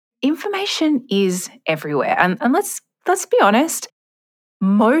information is everywhere. And let's be honest,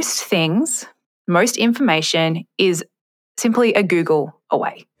 most things, most information is simply a Google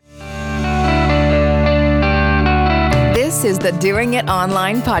away. This is the Doing It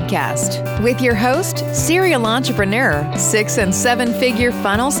Online podcast with your host, serial entrepreneur, 6- and 7-figure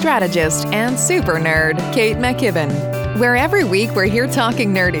funnel strategist, and super nerd, Kate McKibben. Where every week we're here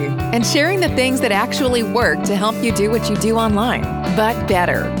talking nerdy and sharing the things that actually work to help you do what you do online, but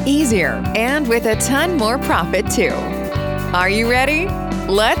better, easier, and with a ton more profit too. Are you ready?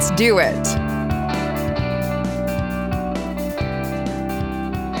 Let's do it.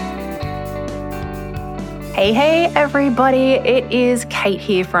 Hey, everybody. It is Kate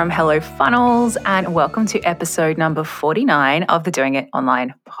here from Hello Funnels, and welcome to episode number 49 of the Doing It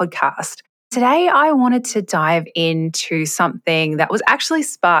Online podcast. Today, I wanted to dive into something that was actually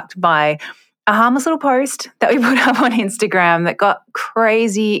sparked by a harmless little post that we put up on Instagram that got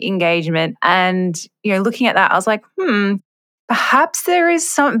crazy engagement. And, looking at that, I was like, perhaps there is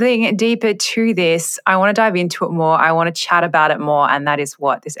something deeper to this. I want to dive into it more. I want to chat about it more. And that is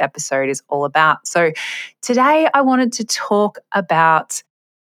what this episode is all about. So today I wanted to talk about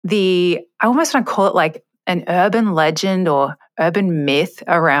I almost want to call it like an urban legend or urban myth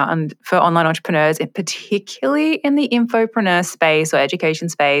around for online entrepreneurs, particularly in the infopreneur space or education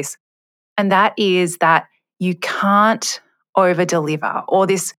space. And that is that you can't over deliver, or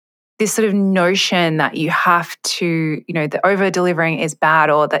this sort of notion that you have to, the over delivering is bad,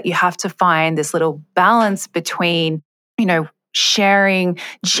 or that you have to find this little balance between, sharing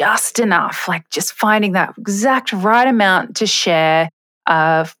just enough, like just finding that exact right amount to share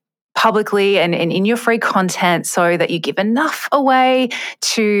publicly and in your free content so that you give enough away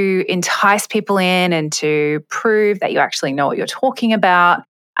to entice people in and to prove that you actually know what you're talking about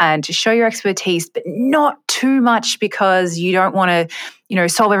and to show your expertise, but not too much because you don't want to,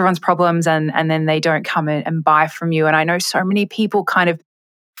 solve everyone's problems and then they don't come in and buy from you. And I know so many people kind of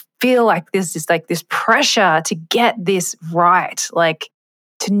feel like there's this pressure to get this right, like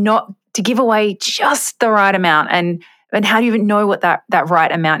to give away just the right amount. And how do you even know what that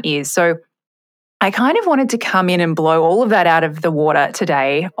right amount is? So I kind of wanted to come in and blow all of that out of the water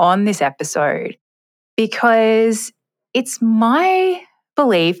today on this episode, because it's my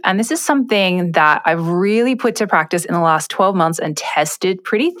belief, and this is something that I've really put to practice in the last 12 months and tested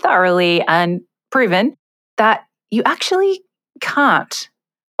pretty thoroughly and proven, that you actually can't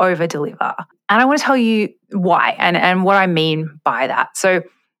over deliver. And I want to tell you why and what I mean by that. So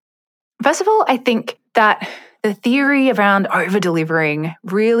first of all, I think that the theory around over delivering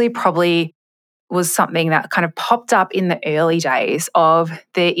really probably was something that kind of popped up in the early days of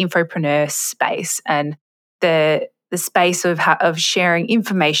the infopreneur space and the space of sharing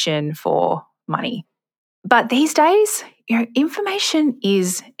information for money. But these days, information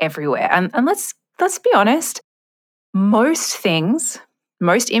is everywhere. And let's be honest, most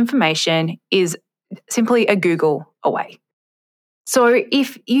information is simply a Google away. So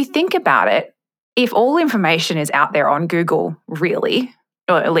if you think about it, if all information is out there on Google, really,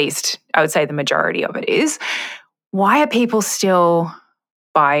 or at least I would say the majority of it is, why are people still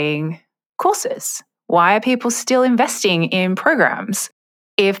buying courses? Why are people still investing in programs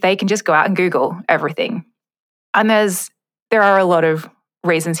if they can just go out and Google everything? And there are a lot of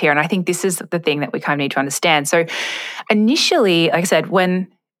reasons here. And I think this is the thing that we kind of need to understand. So initially, like I said, when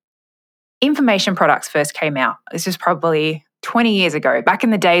information products first came out, this was probably 20 years ago, back in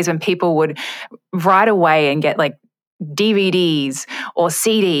the days when people would write away and get like DVDs or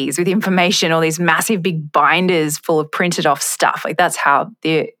CDs with information, or these massive big binders full of printed off stuff. Like that's how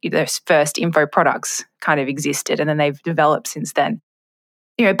the first info products kind of existed, and then they've developed since then.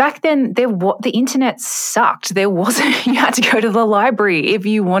 Back then the internet sucked. There wasn't. You had to go to the library if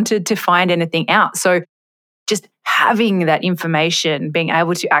you wanted to find anything out. So just having that information, being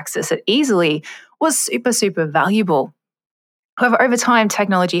able to access it easily, was super, super valuable. However, over time,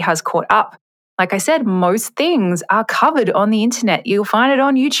 technology has caught up. Like I said, most things are covered on the internet. You'll find it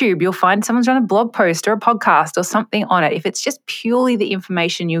on YouTube. You'll find someone's done a blog post or a podcast or something on it. If it's just purely the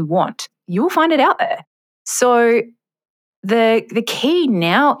information you want, you will find it out there. So the key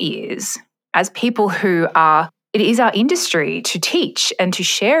now is, as people it is our industry to teach and to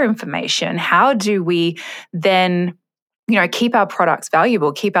share information, how do we then, keep our products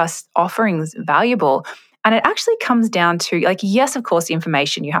valuable, keep our offerings valuable? And it actually comes down to, yes, of course, the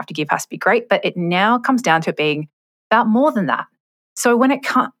information you have to give has to be great, but it now comes down to it being about more than that. So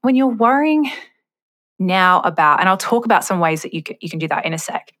when you're worrying now about, and I'll talk about some ways that you can do that in a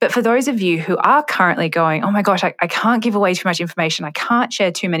sec, but for those of you who are currently going, oh my gosh, I can't give away too much information, I can't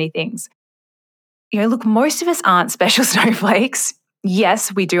share too many things. Look, most of us aren't special snowflakes.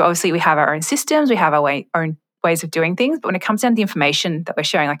 yes, we do. Obviously, we have our own systems, we have our own ways of doing things. But when it comes down to the information that we're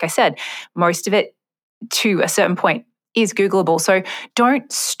sharing, like I said, most of it to a certain point is Googleable. So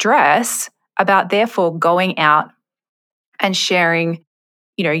don't stress about therefore going out and sharing,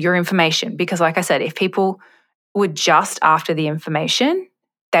 your information. Because like I said, if people were just after the information,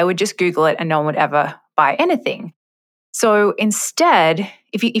 they would just Google it and no one would ever buy anything. So instead,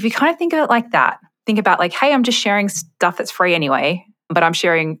 if you kind of think of it like that, think about like, hey, I'm just sharing stuff that's free anyway, but I'm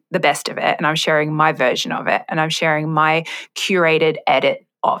sharing the best of it and I'm sharing my version of it and I'm sharing my curated edit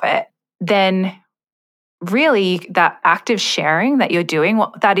of it, then really that active sharing that you're doing,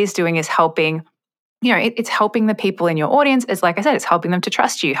 what that is doing is helping, it's helping the people in your audience. It's like I said, it's helping them to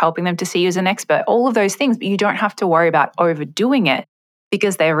trust you, helping them to see you as an expert, all of those things, but you don't have to worry about overdoing it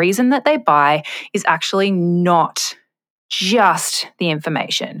because their reason that they buy is actually not just the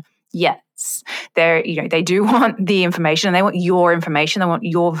information. Yes, they do want the information and they want your information. They want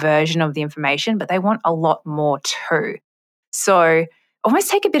your version of the information, but they want a lot more too. So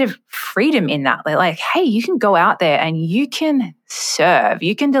almost take a bit of freedom in that. Like, hey, you can go out there and you can serve,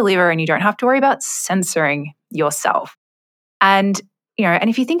 you can deliver, and you don't have to worry about censoring yourself. And, and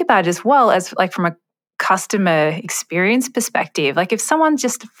if you think about it as well as like from a customer experience perspective, like if someone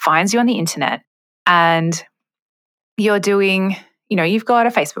just finds you on the internet and you're doing, you've got a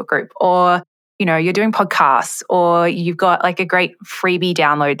Facebook group or, you're doing podcasts or you've got like a great freebie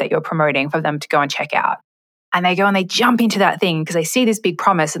download that you're promoting for them to go and check out. And they go and they jump into that thing because they see this big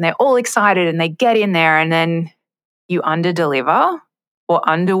promise and they're all excited and they get in there and then you underdeliver or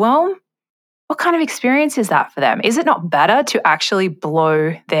underwhelm. What kind of experience is that for them? Is it not better to actually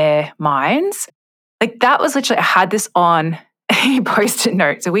blow their minds? Like that was literally, I had this on a Post-it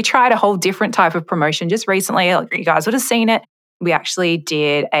note. So we tried a whole different type of promotion just recently. Like you guys would have seen it. We actually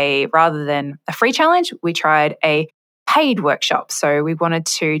did rather than a free challenge, we tried a paid workshop. So we wanted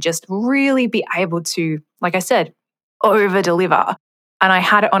to just really be able to, like I said, over deliver. And I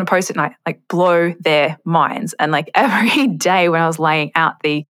had it on a Post-it note, like blow their minds. And like every day when I was laying out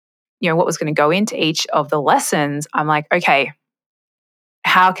the, what was going to go into each of the lessons, I'm like, okay,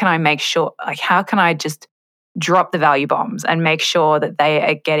 how can I make sure, like, how can I just drop the value bombs and make sure that they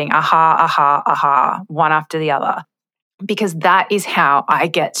are getting aha, one after the other? Because that is how I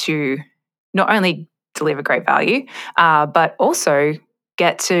get to not only deliver great value, but also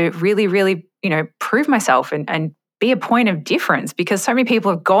get to really, really, prove myself and be a point of difference because so many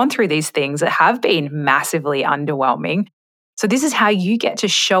people have gone through these things that have been massively underwhelming. So this is how you get to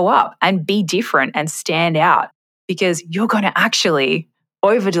show up and be different and stand out because you're going to actually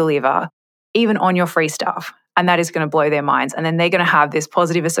over deliver even on your free stuff. And that is going to blow their minds. And then they're going to have this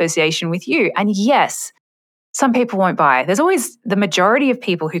positive association with you. And yes, some people won't buy. There's always the majority of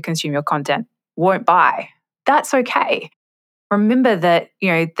people who consume your content won't buy. That's okay. Remember that,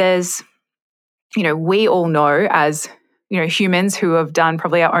 there's, we all know as, humans who have done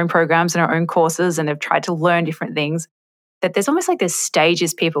probably our own programs and our own courses and have tried to learn different things, that there's almost like there's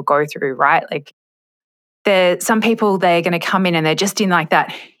stages people go through, right? Like some people, they're going to come in and they're just in like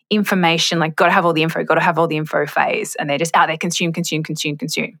that information, like got to have all the info phase. And they're just out there, consume.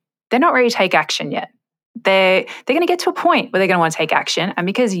 They're not ready to take action yet. They're going to get to a point where they're going to want to take action. And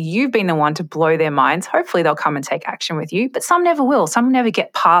because you've been the one to blow their minds, hopefully they'll come and take action with you. But some never will. Some never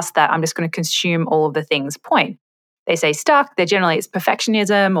get past that, I'm just going to consume all of the things point. They stay stuck. It's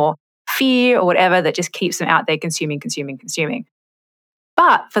perfectionism or fear or whatever that just keeps them out there consuming.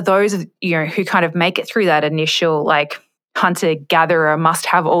 But for those of who kind of make it through that initial like hunter-gatherer must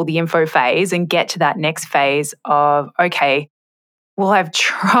have all the info phase and get to that next phase of, okay, well, I've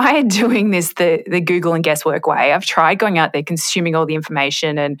tried doing this the Google and guesswork way. I've tried going out there, consuming all the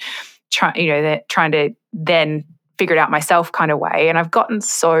information and trying to then figure it out myself kind of way. And I've gotten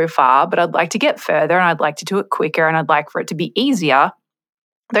so far, but I'd like to get further and I'd like to do it quicker and I'd like for it to be easier.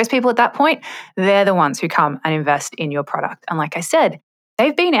 Those people at that point, they're the ones who come and invest in your product. And like I said,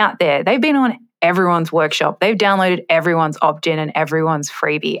 they've been out there. They've been on everyone's workshop. They've downloaded everyone's opt-in and everyone's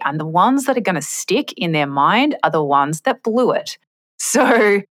freebie. And the ones that are going to stick in their mind are the ones that blew it.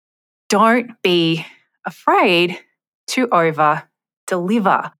 So don't be afraid to over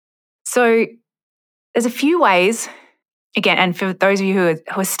deliver. So there's a few ways, again, and for those of you who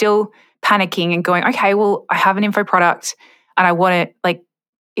are still panicking and going, okay, well, I have an info product and I want to, like,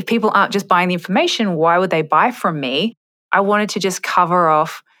 if people aren't just buying the information, why would they buy from me? I wanted to just cover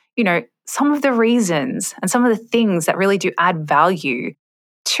off, some of the reasons and some of the things that really do add value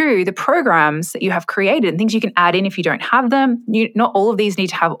to the programs that you have created and things you can add in if you don't have them. Not all of these need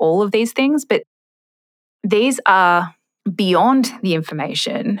to have all of these things, but these are beyond the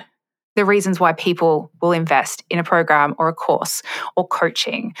information. the reasons why people will invest in a program or a course or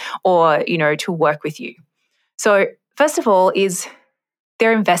coaching or, to work with you. So first of all is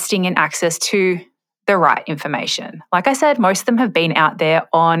they're investing in access to the right information. Like I said, most of them have been out there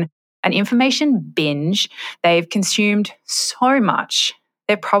on an information binge. They've consumed so much.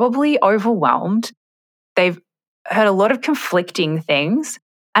 They're probably overwhelmed. They've heard a lot of conflicting things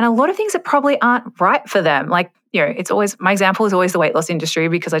and a lot of things that probably aren't right for them. Like, it's always, my example is always the weight loss industry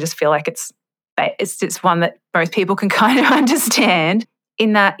because I just feel like it's one that most people can kind of understand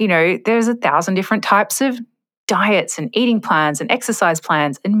in that, there's 1,000 different types of diets and eating plans and exercise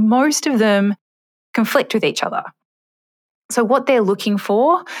plans, and most of them conflict with each other. So what they're looking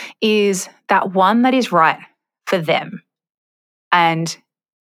for is that one that is right for them. And,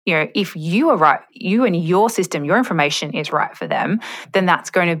 if you are right, you and your system, your information is right for them, then that's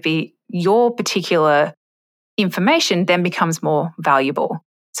going to be your particular information then becomes more valuable.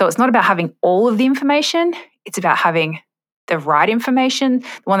 So it's not about having all of the information, it's about having the right information, the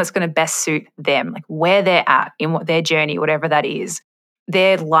one that's going to best suit them, like where they're at in what their journey, whatever that is,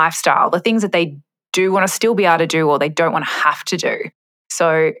 their lifestyle, the things that they do want to still be able to do or they don't want to have to do.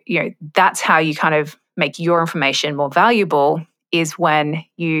 So, that's how you kind of make your information more valuable, is when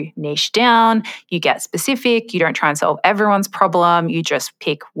you niche down, you get specific, you don't try and solve everyone's problem, you just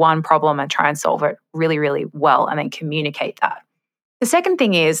pick one problem and try and solve it really, really well and then communicate that. The second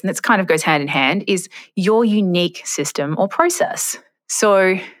thing is, and this kind of goes hand in hand, is your unique system or process.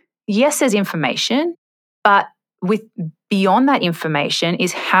 So yes, there's information, but with beyond that information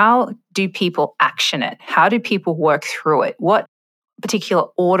is how do people action it? How do people work through it? What particular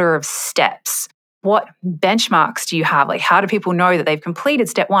order of steps? What benchmarks do you have? Like, how do people know that they've completed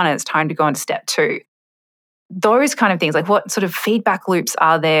step 1 and it's time to go on to step 2? Those kind of things, like what sort of feedback loops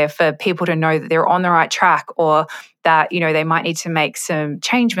are there for people to know that they're on the right track, or that, they might need to make some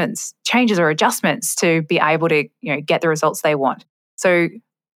changes or adjustments to be able to, get the results they want. So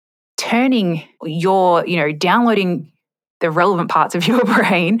turning your, downloading the relevant parts of your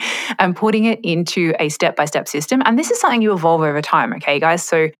brain and putting it into a step-by-step system. And this is something you evolve over time, okay, guys?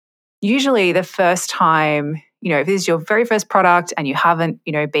 So usually the first time, if this is your very first product and you haven't,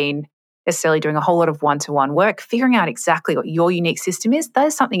 been necessarily doing a whole lot of one-to-one work, figuring out exactly what your unique system is, that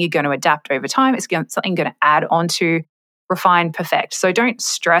is something you're going to adapt over time. It's something you're going to add on to, refine, perfect. So don't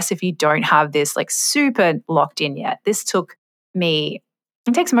stress if you don't have this like super locked in yet. This took me,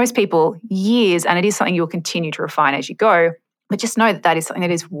 it takes most people years, and it is something you'll continue to refine as you go. But just know that that is something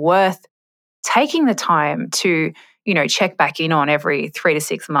that is worth taking the time to, check back in on every 3 to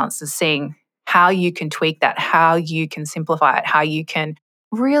 6 months, and seeing how you can tweak that, how you can simplify it, how you can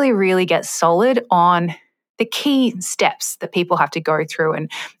really, really get solid on the key steps that people have to go through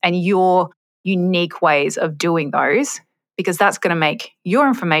and your unique ways of doing those, because that's going to make your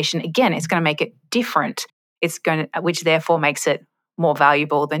information, again, it's going to make it different. Which therefore makes it more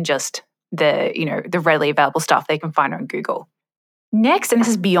valuable than just the readily available stuff they can find on Google. Next, and this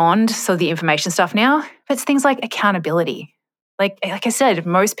is beyond the information stuff now, but it's things like accountability. Like I said,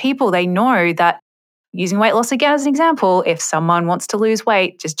 most people, they know that, using weight loss again as an example, if someone wants to lose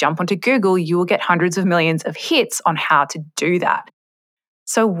weight, just jump onto Google, you will get hundreds of millions of hits on how to do that.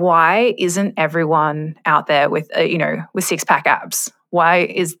 So why isn't everyone out there with six-pack abs? Why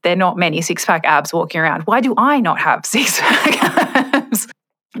is there not many six-pack abs walking around? Why do I not have six-pack abs?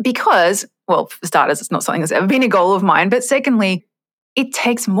 Because, well, for starters, it's not something that's ever been a goal of mine. But secondly, it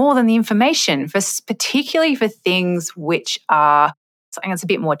takes more than the information, particularly for things which are something that's a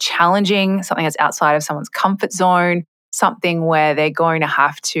bit more challenging, something that's outside of someone's comfort zone, something where they're going to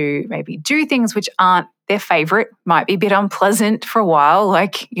have to maybe do things which aren't their favorite, might be a bit unpleasant for a while.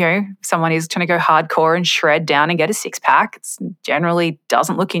 Like, someone is trying to go hardcore and shred down and get a six-pack. It generally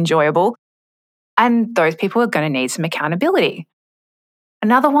doesn't look enjoyable. And those people are going to need some accountability.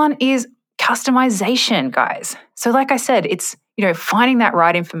 Another one is customization, guys. So like I said, it's, finding that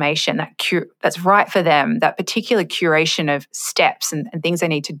right information, that's right for them, that particular curation of steps and things they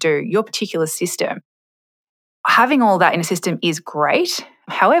need to do, your particular system. Having all that in a system is great.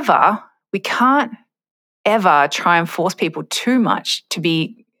 However, we can't ever try and force people too much to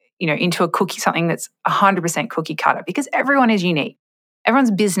be, into something that's 100% cookie cutter, because everyone is unique. Everyone's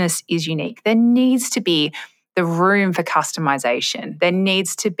business is unique. There needs to be the room for customization. There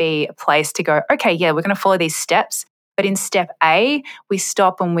needs to be a place to go, okay, yeah, we're going to follow these steps. But in step A, we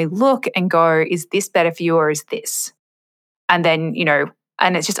stop and we look and go, is this better for you or is this? And then,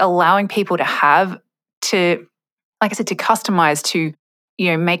 and it's just allowing people to like I said, to customize, to,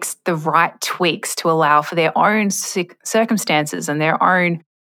 makes the right tweaks to allow for their own circumstances and their own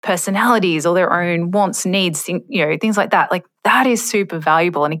personalities or their own wants, needs, things like that. Like, that is super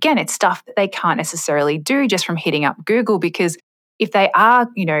valuable. And again, it's stuff that they can't necessarily do just from hitting up Google, because if they are,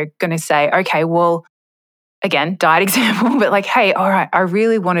 going to say, okay, well, again, diet example, but like, hey, all right, I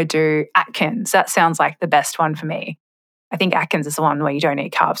really want to do Atkins. That sounds like the best one for me. I think Atkins is the one where you don't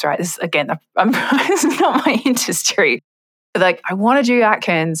eat carbs, right? This is, again, this is not my industry. But like, I want to do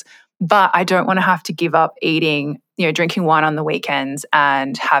Atkins, but I don't want to have to give up eating, drinking wine on the weekends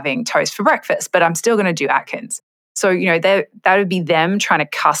and having toast for breakfast, but I'm still going to do Atkins. So, that would be them trying to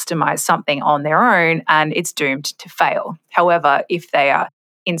customize something on their own, and it's doomed to fail. However, if they are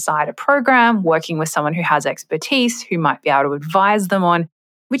inside a program, working with someone who has expertise, who might be able to advise them on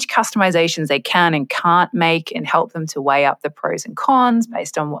which customizations they can and can't make and help them to weigh up the pros and cons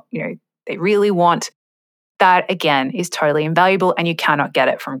based on what, they really want, that again is totally invaluable, and you cannot get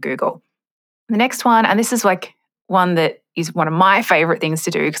it from Google. The next one, and this is like one that is one of my favorite things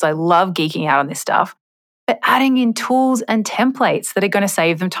to do because I love geeking out on this stuff, but adding in tools and templates that are going to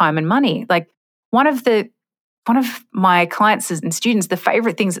save them time and money. Like one of my clients and students, one of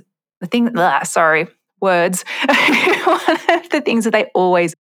the things that they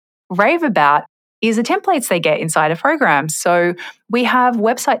always rave about is the templates they get inside a program. So we have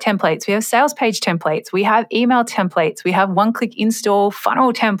website templates, we have sales page templates, we have email templates, we have one-click install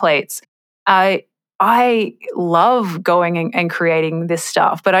funnel templates. I love going and creating this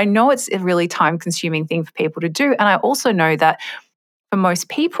stuff, but I know it's a really time-consuming thing for people to do. And I also know that for most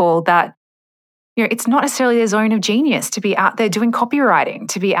people that it's not necessarily their zone of genius to be out there doing copywriting,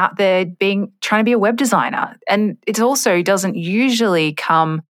 to be out there trying to be a web designer. And it also doesn't usually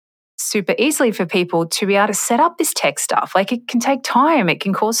come super easily for people to be able to set up this tech stuff. Like it can take time, it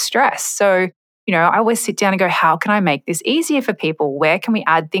can cause stress. So, I always sit down and go, how can I make this easier for people? Where can we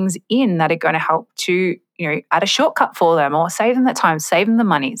add things in that are going to help to, add a shortcut for them or save them that time, save them the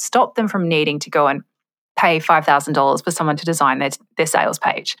money, stop them from needing to go and pay $5,000 for someone to design their sales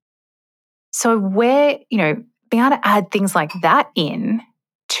page. So being able to add things like that in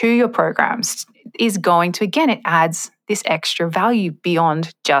to your programs is going to, again, it adds this extra value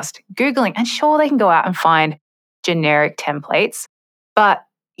beyond just Googling. And sure, they can go out and find generic templates, but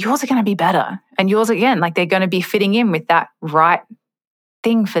yours are going to be better. And yours, again, like they're going to be fitting in with that right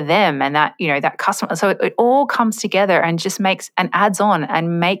thing for them and that, that customer. So it all comes together and just adds on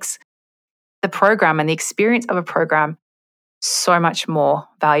and makes the program and the experience of a program so much more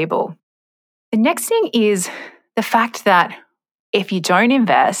valuable. The next thing is the fact that if you don't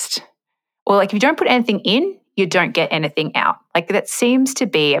invest, or like if you don't put anything in, you don't get anything out. Like that seems to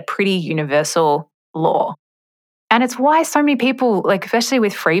be a pretty universal law. And it's why so many people, like especially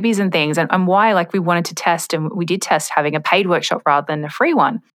with freebies and things, and why like we wanted to test, and we did test having a paid workshop rather than a free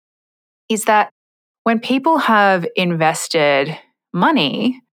one, is that when people have invested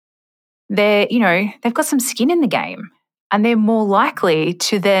money, they've got some skin in the game, and they're more likely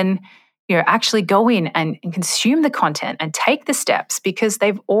to then actually go in and consume the content and take the steps because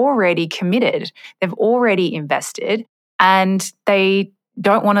they've already committed, they've already invested, and they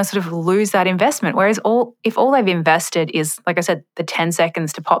don't want to sort of lose that investment. Whereas if all they've invested is, like I said, the 10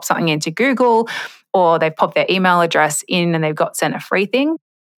 seconds to pop something into Google, or they've popped their email address in and they've got sent a free thing,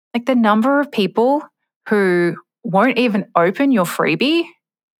 like the number of people who won't even open your freebie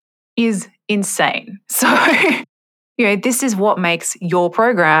is insane. So this is what makes your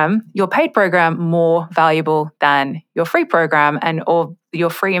program, your paid program, more valuable than your free program or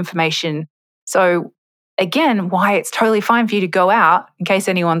your free information. So again, why it's totally fine for you to go out, in case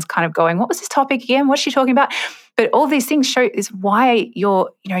anyone's kind of going, what was this topic again? What's she talking about? But all these things show is why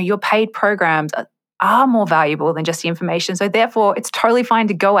your paid programs are more valuable than just the information. So therefore, it's totally fine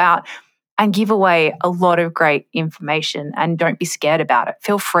to go out and give away a lot of great information, and don't be scared about it.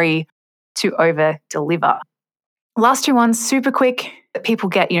 Feel free to over deliver. Last two ones, super quick, that people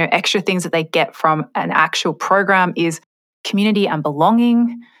get, extra things that they get from an actual program is community and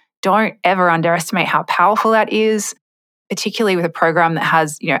belonging. Don't ever underestimate how powerful that is, particularly with a program that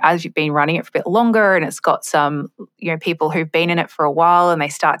has, as you've been running it for a bit longer and it's got some, people who've been in it for a while and they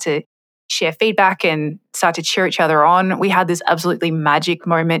start to share feedback and start to cheer each other on. We had this absolutely magic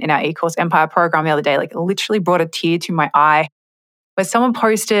moment in our eCourse Empire program the other day, like it literally brought a tear to my eye, where someone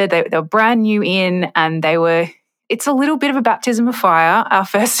posted, they were brand new in, and it's a little bit of a baptism of fire, our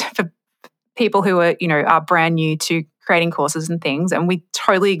first for people who are brand new to creating courses and things. And we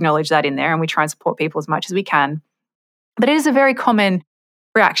totally acknowledge that in there, and we try and support people as much as we can. But it is a very common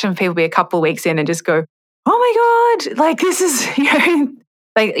reaction for people to be a couple of weeks in and just go, oh my God, like this is,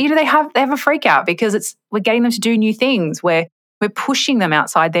 they have a freak out because we're getting them to do new things, where we're pushing them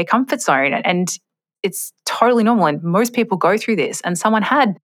outside their comfort zone. And it's totally normal. And most people go through this. And someone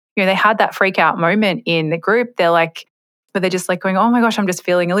had, they had that freak out moment in the group. They're like, but they're just like going, oh my gosh, I'm just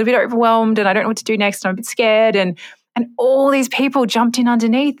feeling a little bit overwhelmed and I don't know what to do next. And I'm a bit scared. And all these people jumped in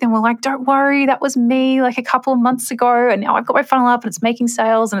underneath and were like, don't worry, that was me like a couple of months ago. And now I've got my funnel up and it's making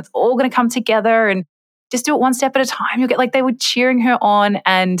sales and it's all going to come together and just do it one step at a time. You'll get like, they were cheering her on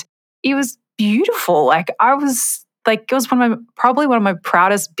and it was beautiful. Like I was like, it was probably one of my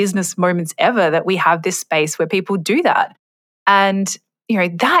proudest business moments ever that we have this space where people do that. And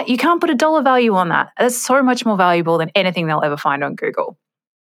that you can't put a dollar value on that. That's so much more valuable than anything they'll ever find on Google.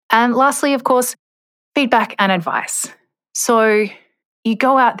 And lastly, of course, feedback and advice. So you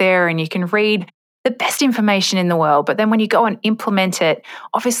go out there and you can read the best information in the world, but then when you go and implement it,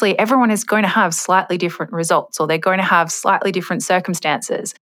 obviously everyone is going to have slightly different results or they're going to have slightly different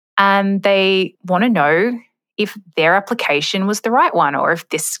circumstances. And they want to know if their application was the right one or if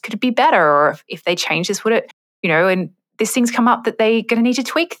this could be better or if they change this, would it, and these things come up that they're going to need to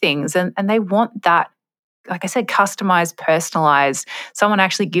tweak things and they want that, like I said, customized, personalized, someone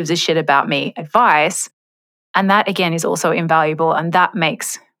actually gives a shit about me advice. And that again is also invaluable. And that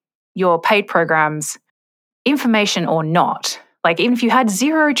makes your paid programs, information or not, like even if you had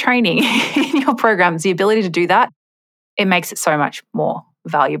zero training in your programs, the ability to do that, it makes it so much more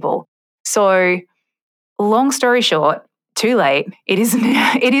valuable. So long story short, too late. It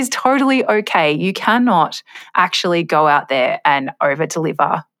is totally okay. You cannot actually go out there and over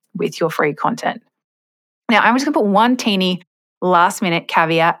deliver with your free content. Now, I'm just going to put one teeny last minute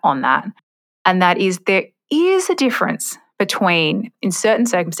caveat on that. And that is there is a difference between, in certain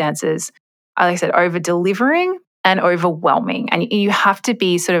circumstances, like I said, over delivering and overwhelming. And you have to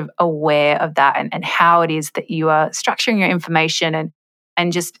be sort of aware of that and how it is that you are structuring your information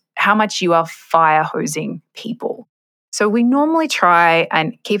and just how much you are fire hosing people. So we normally try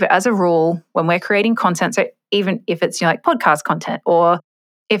and keep it as a rule when we're creating content. So even if it's like podcast content or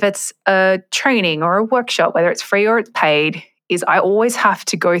if it's a training or a workshop, whether it's free or it's paid, is I always have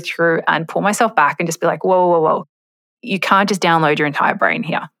to go through and pull myself back and just be like, whoa. You can't just download your entire brain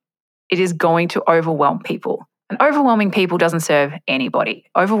here. It is going to overwhelm people. And overwhelming people doesn't serve anybody.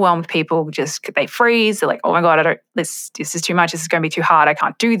 Overwhelmed people they freeze. They're like, oh my God, this is too much. This is going to be too hard. I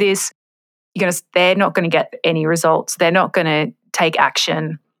can't do this. They're not going to get any results. They're not going to take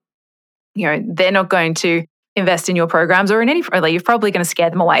action. They're not going to invest in your programs or in any, you're probably going to scare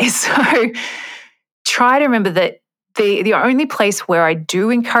them away. So try to remember that the only place where I do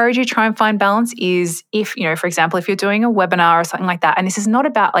encourage you to try and find balance is if, for example, if you're doing a webinar or something like that, and this is not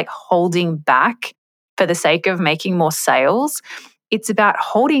about like holding back for the sake of making more sales. It's about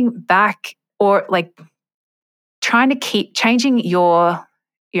holding back or like trying to keep changing your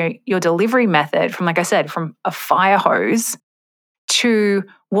delivery method from, like I said, from a fire hose to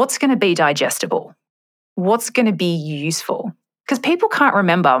what's going to be digestible, what's going to be useful. Because people can't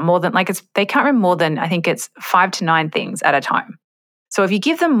remember more than, they can't remember more than, I think it's 5 to 9 things at a time. So if you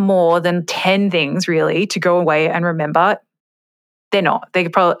give them more than 10 things really to go away and remember, they're not. They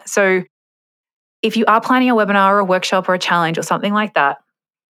could probably, so if you are planning a webinar or a workshop or a challenge or something like that,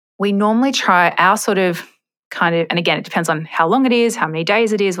 we normally try our sort of and again, it depends on how long it is, how many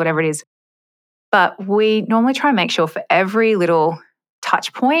days it is, whatever it is. But we normally try and make sure for every little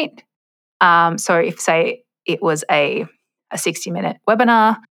touch point. So if, say, it was a 60-minute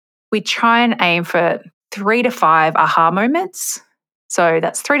webinar, we try and aim for 3 to 5 aha moments. So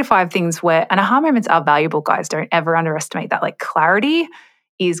that's 3 to 5 things and aha moments are valuable, guys. Don't ever underestimate that. Like clarity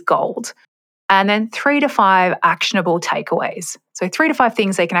is gold. And then 3 to 5 actionable takeaways. So 3 to 5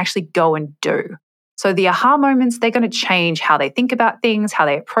 things they can actually go and do. So the aha moments, they're going to change how they think about things, how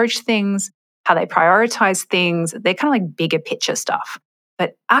they approach things, how they prioritize things. They're kind of like bigger picture stuff.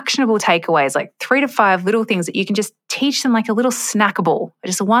 But actionable takeaways, like 3 to 5 little things that you can just teach them, like a little snackable,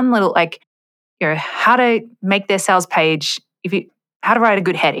 just one little, how to make their sales page, how to write a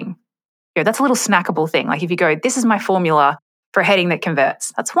good heading. That's a little snackable thing. Like if you go, this is my formula for a heading that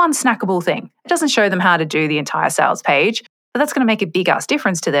converts. That's one snackable thing. It doesn't show them how to do the entire sales page, but that's going to make a big ass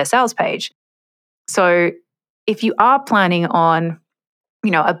difference to their sales page. So if you are planning on,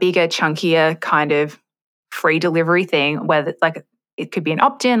 a bigger, chunkier kind of free delivery thing, whether it could be an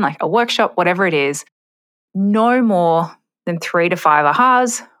opt-in, like a workshop, whatever it is, no more than 3 to 5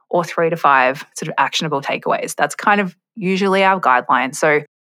 ahas or 3 to 5 sort of actionable takeaways. That's kind of usually our guideline. So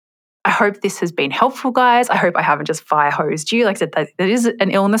I hope this has been helpful, guys. I hope I haven't just fire hosed you. Like I said, that is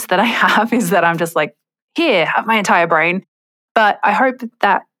an illness that I have, is that I'm just like, here, have my entire brain. But I hope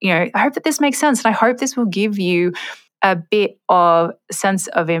that, this makes sense. And I hope this will give you a bit of sense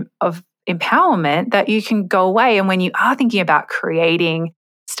of empowerment that you can go away. And when you are thinking about creating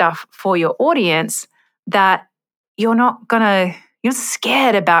stuff for your audience, that you're not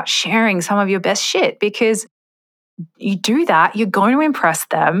scared about sharing some of your best shit, because you do that, you're going to impress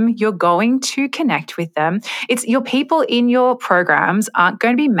them. You're going to connect with them. It's your people in your programs aren't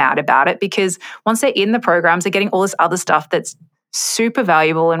going to be mad about it, because once they're in the programs, they're getting all this other stuff that's super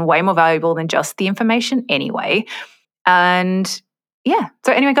valuable and way more valuable than just the information anyway. And yeah.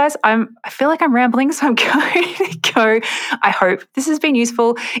 So anyway, guys, I feel like I'm rambling, so I'm going to go. I hope this has been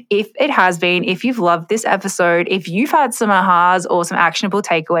useful. If it has been, if you've loved this episode, if you've had some ahas or some actionable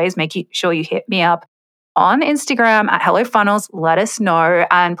takeaways, make sure you hit me up on Instagram at Hello Funnels. Let us know.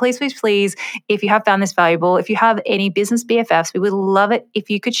 And please, please, please, if you have found this valuable, if you have any business BFFs, we would love it if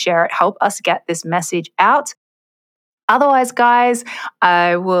you could share it. Help us get this message out. Otherwise, guys,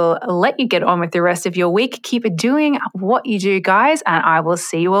 I will let you get on with the rest of your week. Keep doing what you do, guys, and I will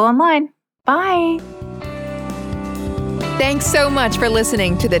see you all online. Bye. Thanks so much for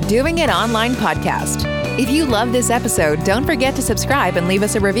listening to the Doing It Online podcast. If you love this episode, don't forget to subscribe and leave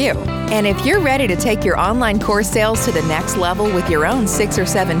us a review. And if you're ready to take your online course sales to the next level with your own 6 or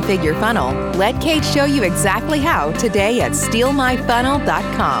 7 figure funnel, let Kate show you exactly how today at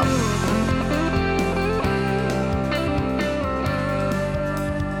stealmyfunnel.com.